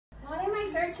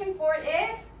searching for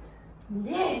is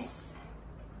this.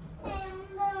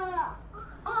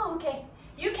 Oh, okay.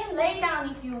 You can lay down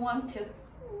if you want to.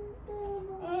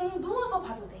 누워서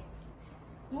봐도 돼.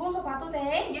 누워서 봐도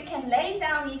돼. You can lay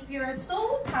down if you're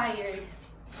so tired.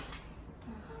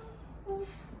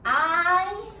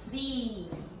 I see.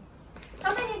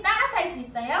 선생님 따라서 할 수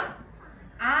있어요?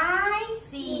 I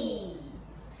see.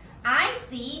 I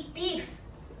see beef.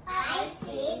 I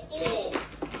see beef.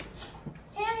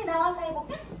 채영이 나와서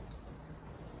해볼까?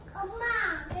 엄마.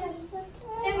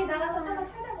 채영이 나와서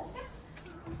찾아볼까?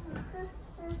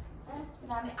 그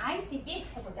다음에 I see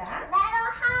beef 해보자. 나도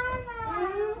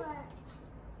하나.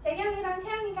 재경이랑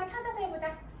채영이가 찾아서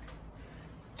해보자.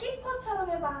 키퍼처럼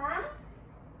해봐.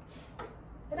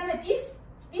 그 다음에 beef.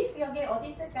 beef 여기 어디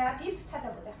있을까? beef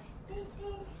찾아보자.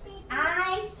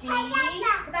 I see.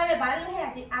 그 다음에 말을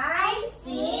해야지. I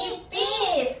see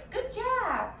beef. Good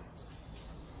job.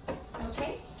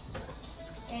 Okay.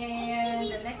 And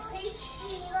the next page.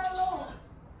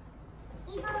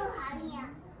 이걸로 아니야.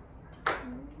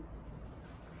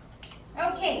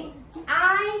 Okay.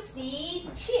 I see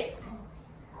chip.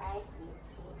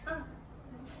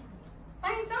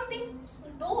 Find something.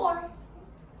 Door.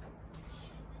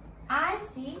 I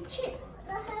see chip.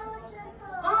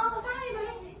 사랑이도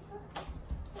해.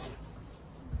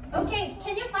 Okay.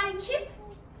 Can you find chip?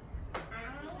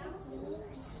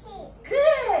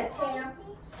 Good, 채영.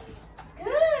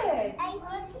 Good.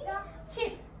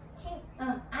 Chip.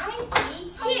 I see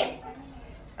chip.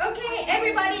 Okay,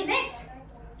 everybody, next.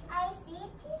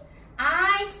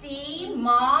 I see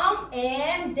mom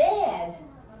and dad.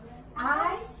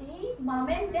 I see mom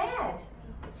and dad.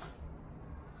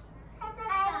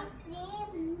 I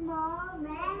see mom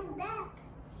and dad.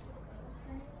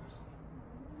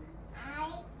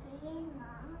 I see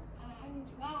mom and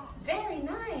dad. Very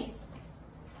nice.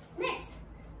 Next,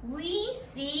 we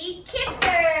see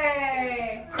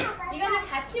keeper. 이거는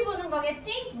같이 보는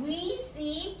거겠지? We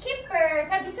see keeper.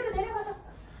 자, 밑으로 내려가서.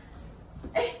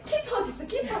 에, keeper 어디 있어?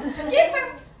 keeper.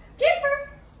 keeper. keeper.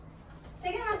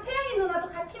 채영이 누나도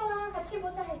같이 와. 같이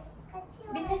보자 해.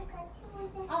 밑에.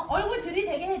 얼굴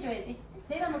들이대게 해줘야지.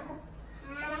 내려놓고.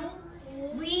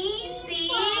 We see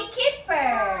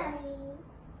keeper.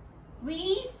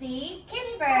 We see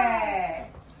keeper.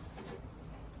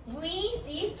 We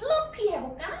see floppy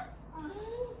해볼까?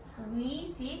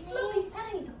 We see floppy.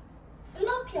 사랑이도.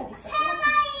 floppy 어디 있어?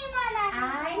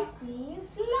 I see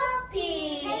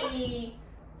floppy.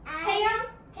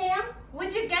 채영,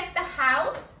 would you get the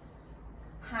house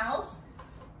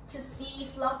to see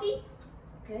floppy?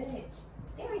 Good.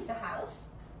 There is a house.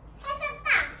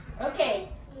 Okay.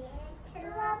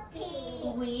 Floppy.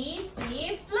 We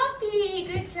see floppy.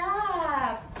 Good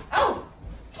job. Oh,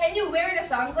 can you wear the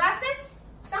sunglasses?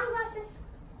 Sunglasses.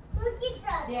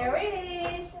 There it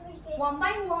is. One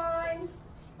by one.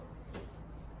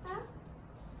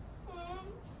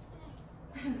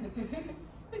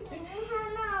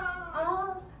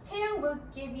 채영 will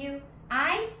give you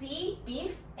I see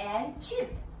beef and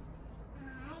chip.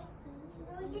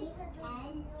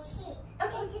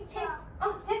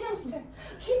 Okay, 재경's turn.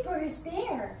 Keeper is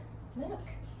there. Look.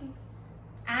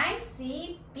 I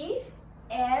see beef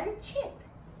and chip.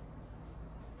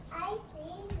 I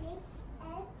see beef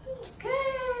and chip.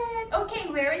 Good. Okay,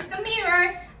 where is the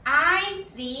mirror? I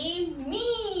see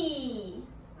me.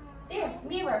 There,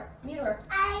 mirror.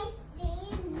 I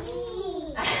see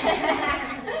me.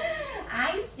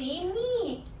 I see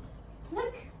me.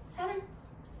 Look, 사랑.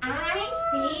 I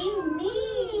see me.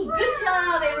 Good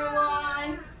job,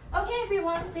 everyone. Okay,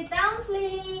 everyone, sit down,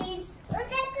 please.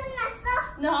 이제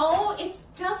끝났어? No, it's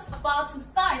just about to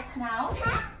start now.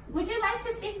 Huh? Would you like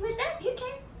to sit with that? You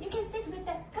can sit with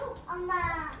that. Go.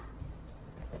 엄마.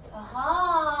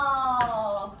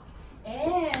 Aha.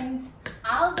 And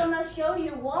I'm gonna show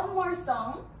you one more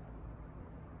song.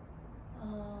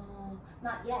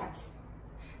 Not yet.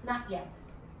 Not yet.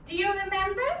 Do you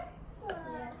remember?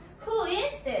 Who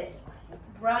is this?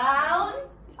 Brown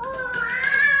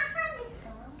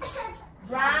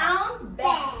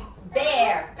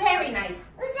bear. Very nice.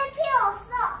 이제 필요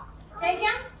없어.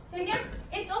 재경,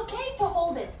 it's okay to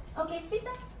hold it. Okay, sit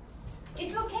down.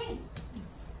 It's okay.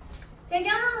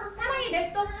 재경, 사랑이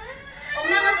냅둬.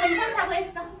 엄마가 괜찮다고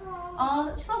했어.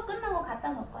 수업 끝나고 갖다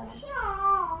놓을 거야.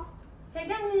 싫어.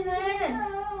 재경이는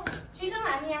지금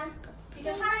아니야.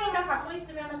 지금 사랑이가 갖고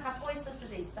있으면 갖고 있을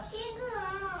수도 있어. 지금.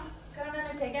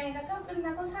 그러면은 재경이가 수업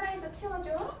끝나고 사랑이도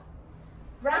치워줘.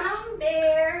 Brown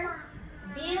bear,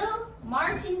 Bill,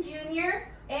 Martin Jr.,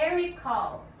 Eric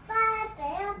Cole.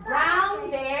 Brown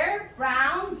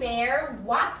bear,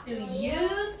 what do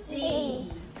you see?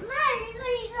 엄마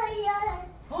이거.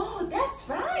 Oh, that's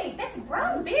right. That's a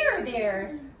brown bear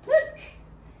there. Look.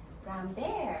 Brown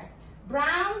bear.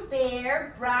 Brown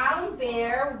bear,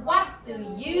 what do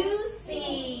you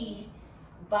see?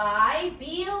 By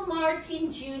Bill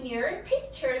Martin Jr.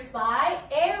 Pictures by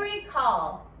Eric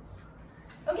Hall.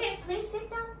 Okay, please sit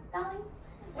down, darling.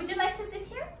 Would you like to sit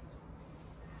here?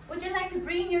 Would you like to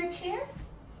bring your chair?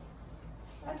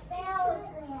 Okay.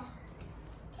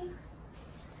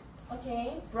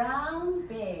 Okay, brown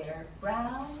bear,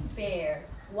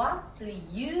 what do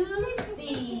you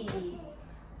see?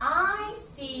 I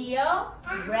see a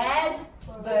red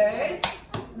bird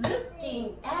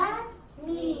looking at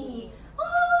me.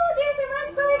 Oh, there's a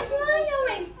red bird flying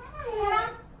away. Sarah,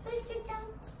 please sit down.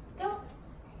 Go.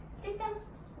 Sit down.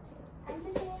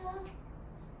 앉으세요.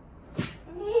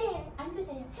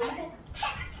 앉으세요. 앉으세요.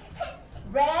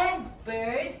 Red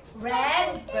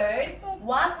bird,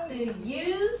 what do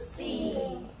you see?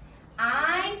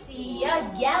 I see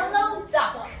a yellow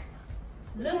duck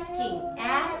looking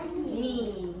at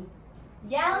me.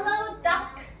 Yellow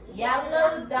duck,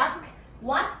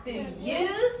 what do you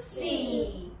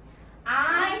see?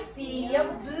 I see a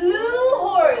blue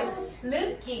horse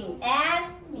looking at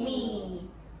me.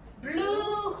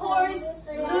 Blue horse,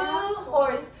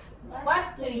 what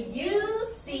do you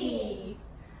see?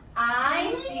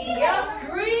 I see a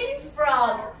green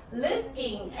frog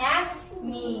looking at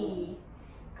me.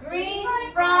 Green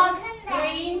frog,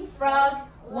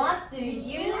 what do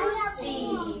you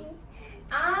see?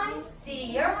 I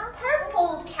see a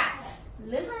purple cat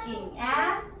looking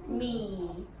at me.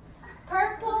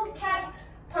 Purple cat,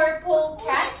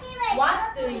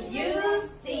 what do you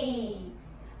see?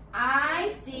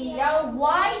 I see a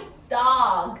white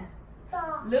dog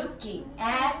looking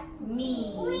at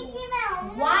me.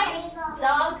 White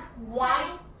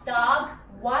dog,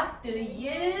 what do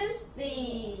you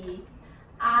see?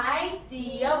 I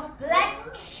see a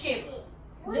black sheep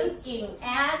looking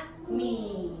at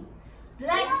me.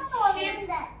 Black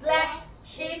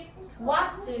sheep,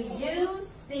 what do you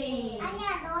see?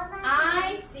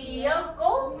 I see a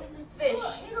goldfish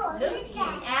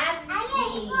looking at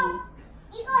me.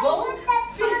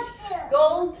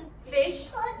 Goldfish,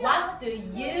 what do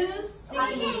you see?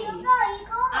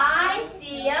 I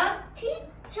see a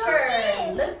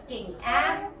teacher looking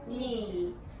at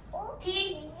me.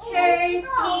 Teacher,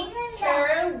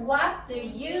 what do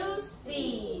you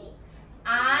see?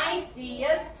 I see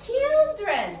a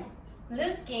children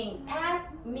looking at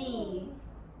me.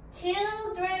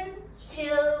 Children,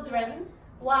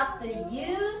 what do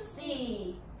you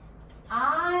see?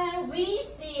 We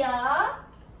see a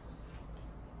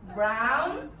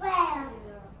brown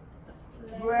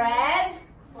red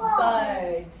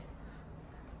bird.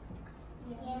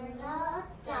 Yellow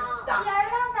Duck.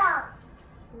 dog.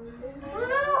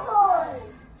 Blue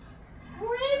horse.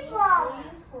 Green frog.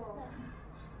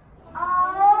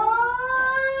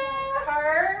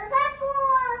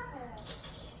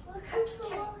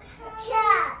 Purple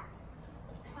cat.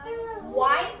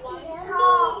 White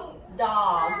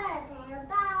dog.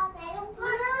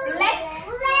 Black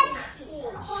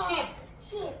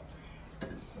sheep.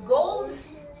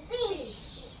 Goldfish.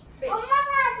 엄마가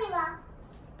하지 마.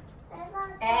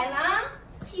 And a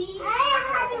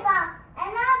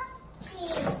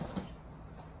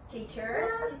teacher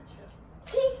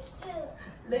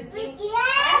looking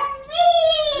at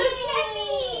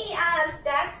me. Us,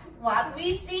 that's what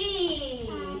we see.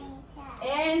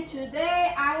 And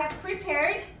today I have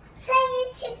prepared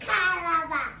생일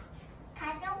축하하라.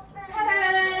 가족들.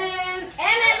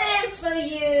 M&M's for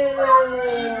you.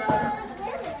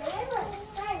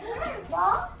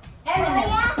 뭐?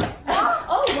 M&M's.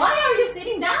 Oh, why are you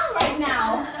sitting down right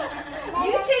now?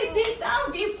 You can sit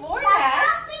down before that.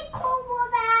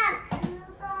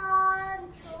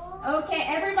 Okay,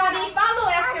 everybody follow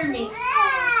after me.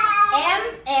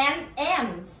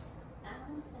 M&M's.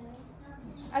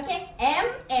 Okay,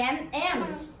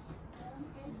 M&M's.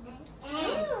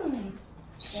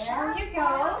 There you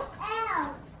go.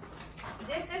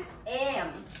 This is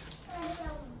M.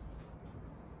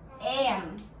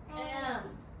 M.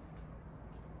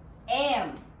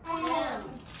 M.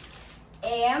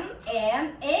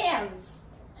 M&M's.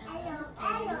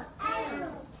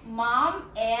 Mom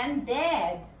and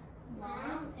Dad.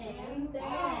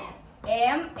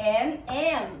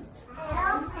 M&M's.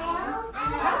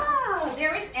 Ah,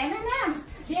 there is M&M's.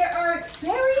 There are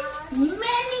very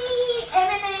many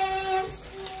M&M's.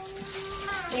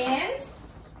 And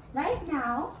right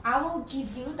now, I will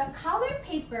give you the color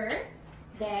paper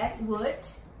that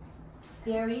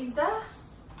there is a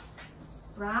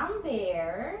brown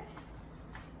bear,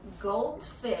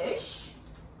 goldfish,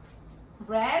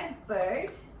 red bird,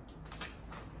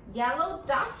 yellow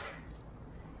duck,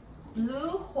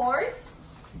 blue horse,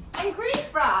 and green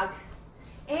frog.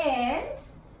 And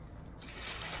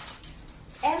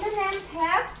M&Ms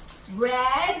have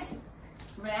red,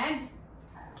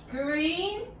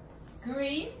 green,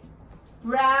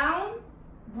 brown,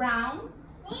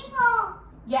 이거.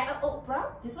 yeah, oh,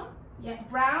 brown, this one? Yeah,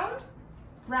 brown,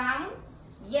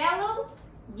 yellow,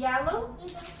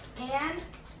 이거. and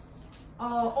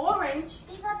orange,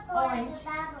 이것도 orange, 해줘,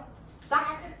 나도. duck,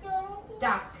 나도 좀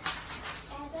duck.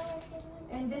 나도 좀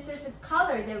And this is the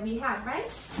color that we have,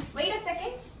 right? Wait a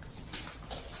second.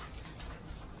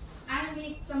 I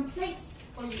need some plates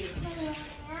for you.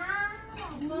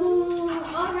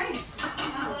 All right.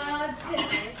 How about this?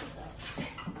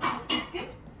 Good.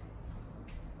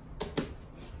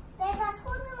 내가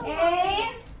손으로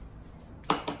And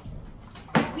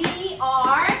we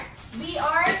are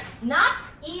not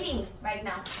eating right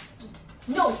now.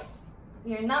 No,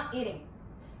 we are not eating.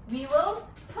 We will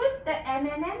put the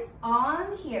M&Ms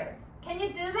on here. Can you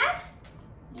do that?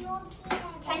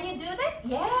 여기에다. Can you do that?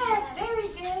 Yes, very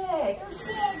good.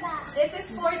 여기에다. This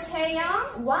is for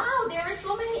Taeyong. Wow, there are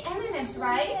so many M&Ms,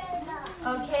 right?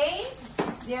 여기에다. Okay,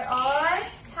 there are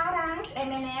Sarang's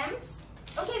M&Ms.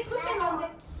 Okay, put them on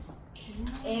there.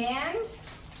 And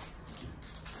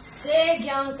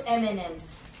Jaekyung's M&Ms.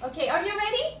 Okay, are you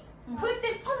ready? Put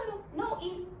them. Oh, no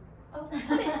eating. Oh,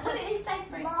 put it inside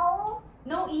first. 뭐?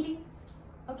 No eating.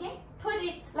 Okay, put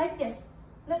it like this.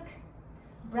 Look,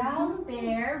 brown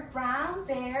bear,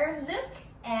 look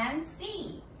and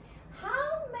see.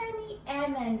 How many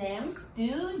M&Ms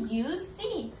do you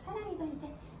see? 사랑이도 이제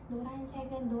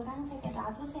노란색에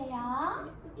놔두세요.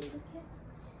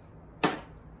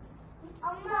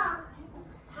 엄마.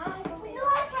 다 해보세요.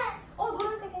 노란색.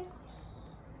 노란색에.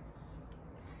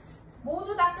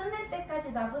 모두 다 끝날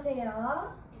때까지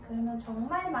놔보세요. 그러면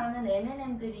정말 많은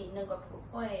M&M들이 있는 걸 볼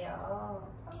거예요.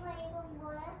 엄마 이건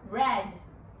뭐야? Red.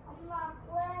 엄마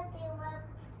뭐야 왜?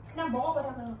 그냥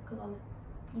먹어버려 그럼 그거는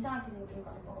이상하게 생긴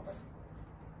거는 먹어버려.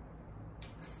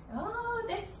 Oh,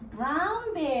 that's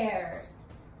brown bear.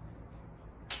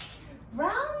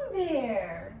 Brown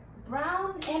bear.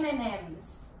 Brown M&Ms.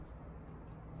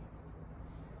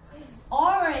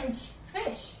 Orange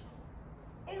fish.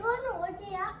 이거는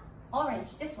어디야?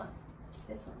 Orange. This one.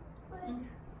 This one.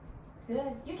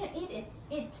 Good. You can eat it.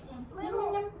 Eat.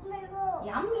 이거.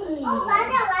 Yummy.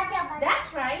 맞아.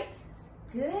 That's right.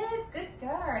 Good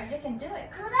girl. You can do it.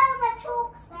 그다음에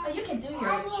초록색. Oh, you can do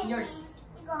yours. 아니, Yours.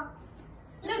 이거.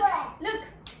 Look.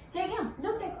 Jaekyung.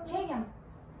 Look at Jaekyung.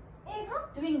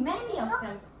 이거? Doing many of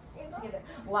them 이거? together.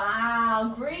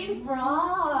 Wow. Green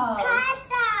frog.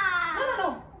 가자.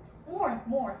 No.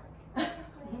 More.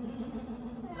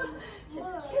 She's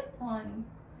a cute one.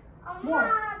 엄마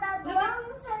나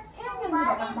노란색 태양이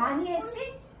언니가 많이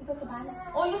했지? 이것도 많이.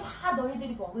 이거 다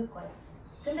너희들이 먹을 거야.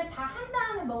 근데 다 한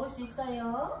다음에 먹을 수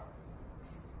있어요.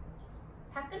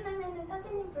 다 끝나면은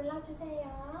선생님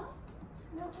불러주세요.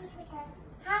 누구 색깔?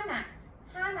 하나.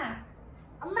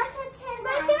 엄마 천천히.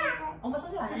 맞아. 엄마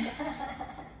선생님 아닌데.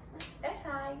 That's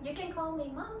right. You can call me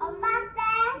mommy. 엄마한테.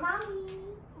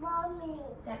 Mommy. mommy.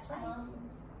 That's right. 엄마.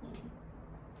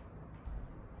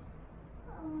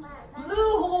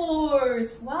 Blue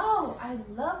horse. Wow, I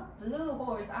love blue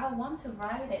horse. I want to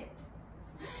ride it.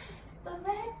 The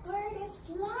red bird is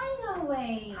flying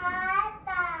away.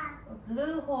 가자.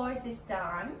 Blue horse is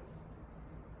done.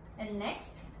 And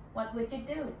next, what would you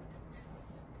do?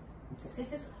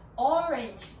 This is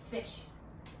orange fish.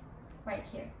 Right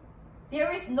here.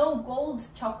 There is no gold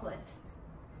chocolate.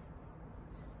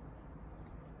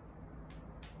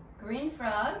 Green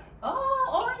frog.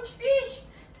 Oh, orange fish.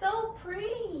 So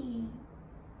pretty.